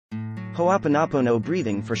Ho'oponopono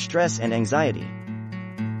breathing for stress and anxiety.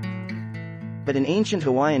 But an ancient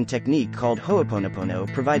Hawaiian technique called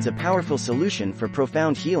Ho'oponopono provides a powerful solution for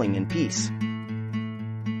profound healing and peace.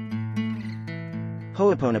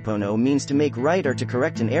 Ho'oponopono means to make right or to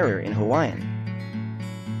correct an error in Hawaiian.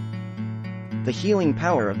 The healing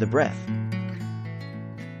power of the breath.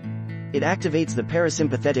 It activates the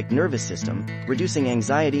parasympathetic nervous system, reducing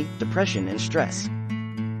anxiety, depression and stress.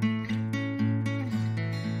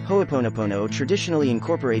 Ho'oponopono traditionally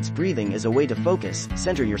incorporates breathing as a way to focus,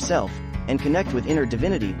 center yourself, and connect with inner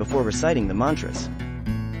divinity before reciting the mantras.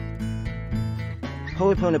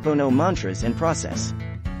 Ho'oponopono mantras and process.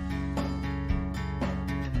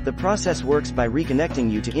 The process works by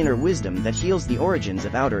reconnecting you to inner wisdom that heals the origins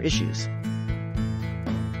of outer issues.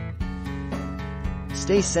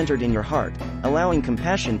 Stay centered in your heart, allowing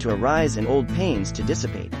compassion to arise and old pains to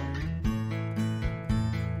dissipate.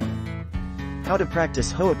 How to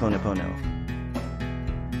practice Ho'oponopono.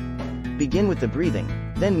 Begin with the breathing,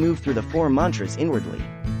 then move through the 4 mantras inwardly.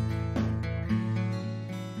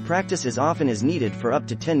 Practice as often as needed for up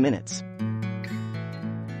to 10 minutes.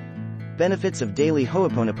 Benefits of daily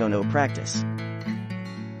Ho'oponopono practice.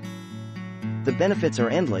 The benefits are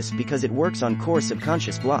endless because it works on core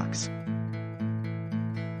subconscious blocks.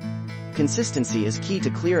 Consistency is key to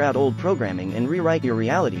clear out old programming and rewrite your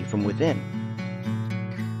reality from within.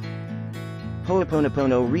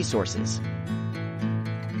 Ho'oponopono resources.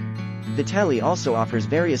 Vitaly also offers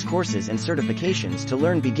various courses and certifications to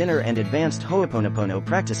learn beginner and advanced Ho'oponopono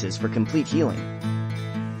practices for complete healing.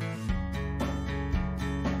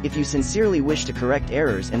 If you sincerely wish to correct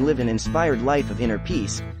errors and live an inspired life of inner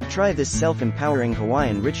peace, try this self-empowering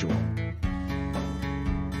Hawaiian ritual.